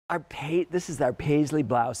this is our Paisley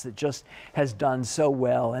blouse that just has done so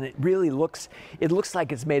well, and it really looks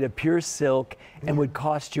like it's made of pure silk and would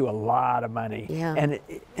cost you a lot of money. Yeah.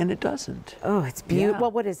 And it doesn't. Oh, it's beautiful. Yeah.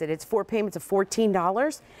 Well, what is it? It's 4 payments of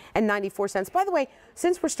 $14.94. By the way,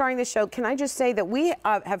 since we're starting this show, can I just say that we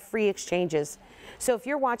have free exchanges. So if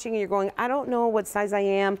you're watching and you're going, I don't know what size I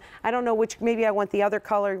am, I don't know which, maybe I want the other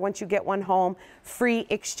color once you get one home, free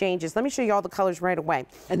exchanges. Let me show you all the colors right away.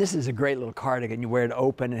 And this is a great little cardigan. You wear it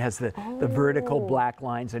open. It has the vertical black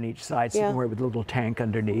lines on each side, so you can wear it with a little tank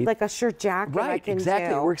underneath. Like a shirt jacket. Right,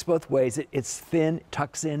 exactly. It works both ways. It's thin,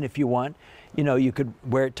 tucks in if you want. You know, you could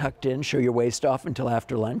wear it tucked in, show your waist off until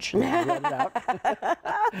after lunch, and then let it out.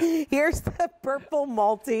 Here's the purple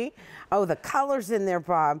multi. Oh, the colors in there,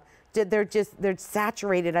 Bob. They're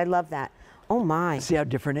saturated. I love that. Oh my. See how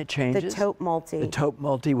different it changes? The taupe multi. The taupe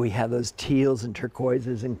multi, we have those teals and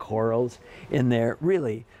turquoises and corals in there.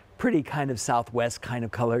 Really pretty kind of Southwest kind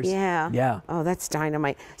of colors. Yeah. Yeah. Oh, that's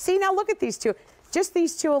dynamite. See, now look at these two. Just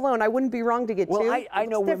these two alone, I wouldn't be wrong to get two. Well, I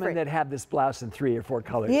know women that have this blouse in 3 or 4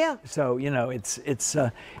 colors. Yeah. So, you know, it's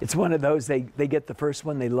one of those, they get the first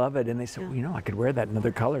one, they love it, and they say, well, you know, I could wear that in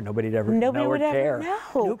another color. Nobody'd ever know or care. Know.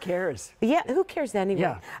 Who cares? Yeah, who cares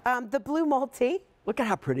anyway? Yeah. The blue multi. Look at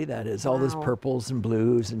how pretty that is. All those purples and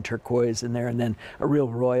blues and turquoise in there, and then a real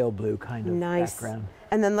royal blue kind of background.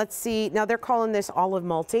 And then let's see, now they're calling this olive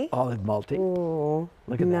multi. Olive multi. Ooh,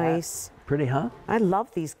 look at nice. That. Pretty, huh? I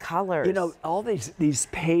love these colors. You know, all these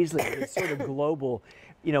Paisley, it's sort of global.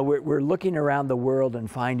 You know, we're looking around the world and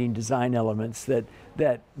finding design elements that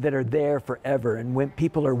are there forever, and when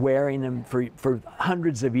people are wearing them for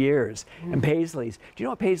hundreds of years. And Paisleys, do you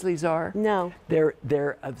know what Paisleys are? No.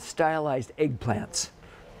 They're stylized eggplants.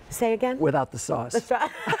 Say again? Without the sauce.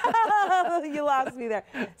 You lost me there.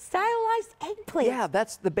 Stylized eggplant. Yeah,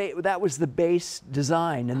 that was the base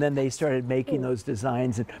design, and then they started making those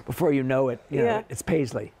designs, and before you know it, you know, it's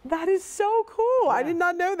Paisley. That is so cool. I did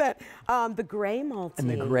not know that. The gray multi. And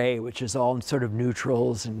the gray, which is all in sort of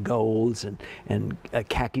neutrals and golds and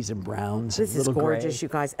khakis and browns. This is gorgeous, you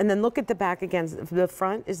guys. And then look at the back again. The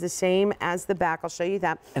front is the same as the back. I'll show you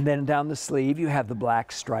that. And then down the sleeve, you have the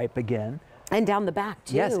black stripe again. And down the back,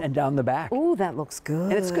 too. Yes, and down the back. Ooh, that looks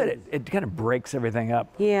good. And it's good. It kind of breaks everything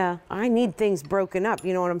up. Yeah, I need things broken up,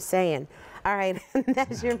 you know what I'm saying? All right,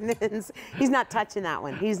 measurements. He's not touching that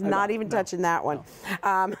one. He's not even touching that one.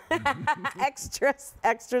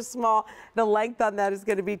 Extra small. The length on that is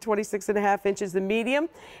going to be 26.5 inches. The medium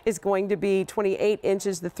is going to be 28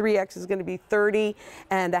 inches. The 3X is going to be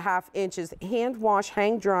 30.5 inches. Hand wash,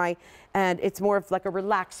 hang dry, and it's more of like a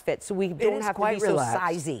relaxed fit, so we don't have to be so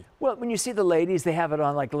sizey. Well, when you see the ladies, they have it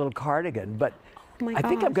on like a little cardigan, but I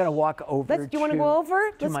think I'm going to walk over do you want to go over?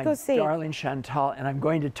 Let's go see. Darling Chantal, and I'm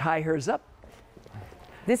going to tie hers up.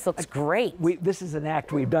 This looks great. This is an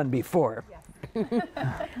act we've done before.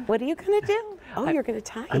 What are you going to do? Oh, you're going to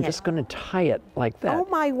tie it. I'm just going to tie it like that. Oh,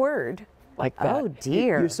 my word. Like that. Oh,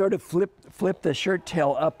 dear. You sort of flip the shirt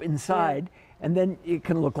tail up inside, and then it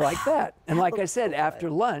can look like that. And like I said, after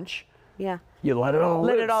lunch, you let it all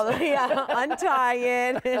loose. Untie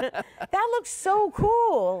it. That looks so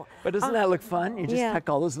cool. But doesn't that look fun? You just tuck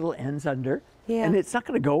all those little ends under, and it's not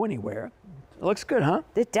going to go anywhere. It looks good, huh?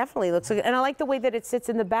 It definitely looks good. And I like the way that it sits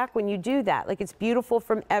in the back when you do that. Like, it's beautiful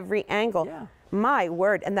from every angle. Yeah. My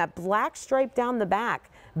word. And that black stripe down the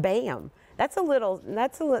back, bam. That's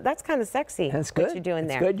kind of sexy. That's good. What you're doing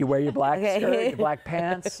there. It's good. You wear your black skirt, your black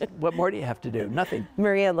pants. What more do you have to do? Nothing.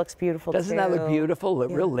 Maria looks beautiful, Doesn't that look beautiful?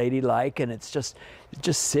 Look real ladylike, and it just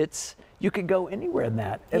sits. You could go anywhere in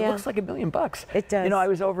that. It looks like $1 million. It does. You know, I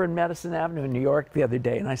was over in Madison Avenue in New York the other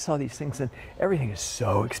day, and I saw these things, and everything is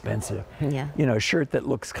so expensive. Yeah. You know, a shirt that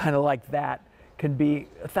looks kind of like that can be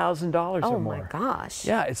 $1,000 or more. Oh my gosh.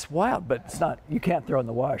 Yeah, it's wild, but it's not. You can't throw in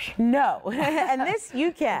the wash. No, and this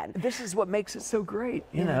you can. This is what makes it so great,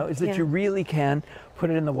 you know, is that you really can put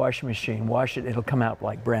it in the washing machine, wash it, it'll come out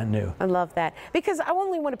like brand new. I love that. Because I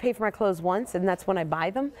only want to pay for my clothes once, and that's when I buy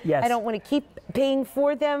them. Yes. I don't want to keep paying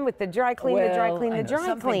for them with the dry clean, the dry clean, the dry clean.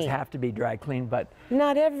 Some things have to be dry clean, but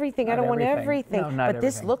not everything. I don't want everything. No, not but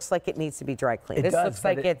this looks like it needs to be dry clean. It this does, looks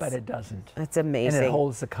like but it doesn't. It's amazing. And it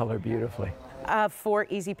holds the color beautifully. 4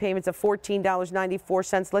 easy payments of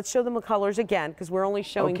 $14.94. Let's show them the colors again, because we're only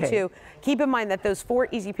showing 2. Keep in mind that those 4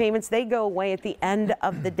 easy payments, they go away at the end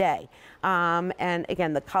of the day. And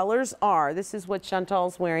again, the colors are, this is what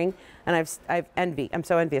Chantal's wearing, and I'm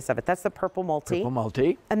so envious of it. That's the purple multi. Purple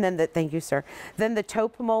multi. And then thank you, sir. Then the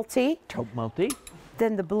taupe multi. Taupe multi.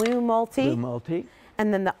 Then the blue multi. Blue multi.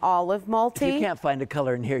 and then the olive multi. If you can't find a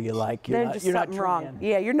color in here you like, you're not wrong.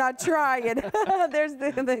 Yeah, you're not trying. There's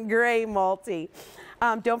the gray multi.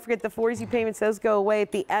 Don't forget the 4 easy payments. Those go away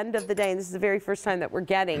at the end of the day, and this is the very first time that we're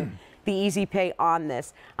getting the easy pay on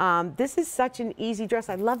this. This is such an easy dress.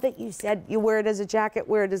 I love that you said you wear it as a jacket,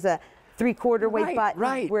 wear it as a 3/4 weight button.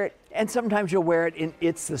 Right. And sometimes you'll wear it in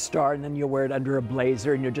It's the Star, and then you'll wear it under a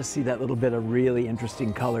blazer, and you'll just see that little bit of really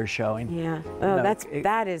interesting color showing. Yeah. Oh,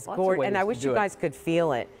 that is gorgeous. And I wish you guys could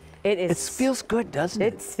feel it. It feels good, doesn't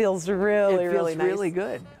it? It feels really, really nice. It feels really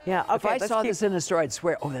good. Yeah. Okay. If I saw this in a store, I'd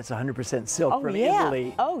swear, oh, that's 100% silk from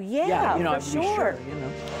Italy. Oh yeah. You know, for sure.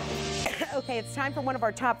 Okay, it's time for one of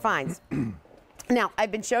our top finds. Now,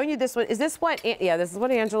 I've been showing you this one. Is this what? Yeah, this is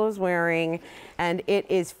what Angela's wearing, and it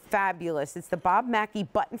is fabulous. It's the Bob Mackie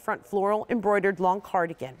button front floral embroidered long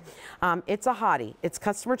cardigan. It's a hottie. It's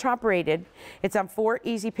customer top rated. It's on 4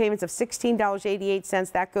 easy payments of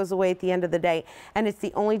 $16.88. That goes away at the end of the day, and it's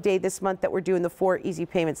the only day this month that we're doing the 4 easy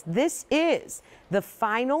payments. This is the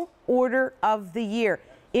final order of the year.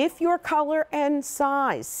 If your color and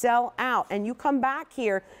size sell out and you come back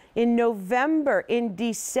here in November, in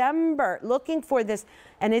December, looking for this,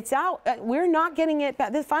 and it's out, we're not getting it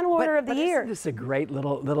back. The final order of the year. Isn't this a great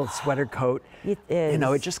little sweater coat? It is. You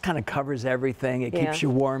know, it just kind of covers everything. It keeps you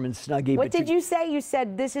warm and snuggy. What did you say? You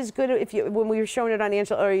said this is good if you when we were showing it on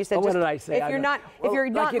Angela, or you said what did I say? If you're not like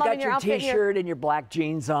you loving got your outfit, T-shirt and your black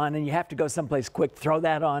jeans on, and you have to go someplace quick, throw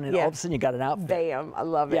that on, and all of a sudden you got an outfit. Bam! I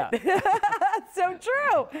love it. That's so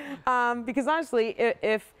true. Because honestly,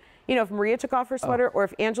 if Maria took off her sweater or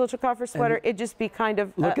if Angela took off her sweater, it'd just be kind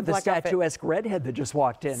of look at the statuesque redhead that just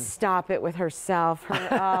walked in. Stop it with herself.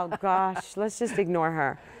 Oh gosh, let's just ignore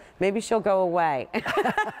her. Maybe she'll go away.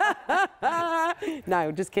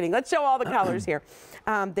 No, just kidding. Let's show all the colors here.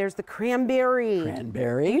 There's the cranberry.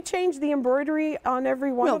 Cranberry. Do you change the embroidery on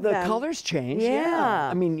every one of them? Well, the colors change. Yeah.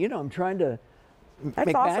 I mean, I'm trying to That's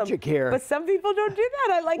make awesome. magic here. But some people don't do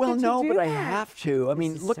that. I like that you do no, but that. I have to. I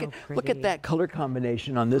mean, look at that color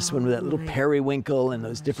combination on this one with that little periwinkle and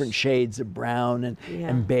those different shades of brown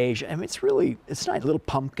and beige. I mean, it's nice. A little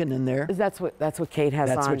pumpkin in there. That's what Kate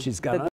has on. That's what she's got on.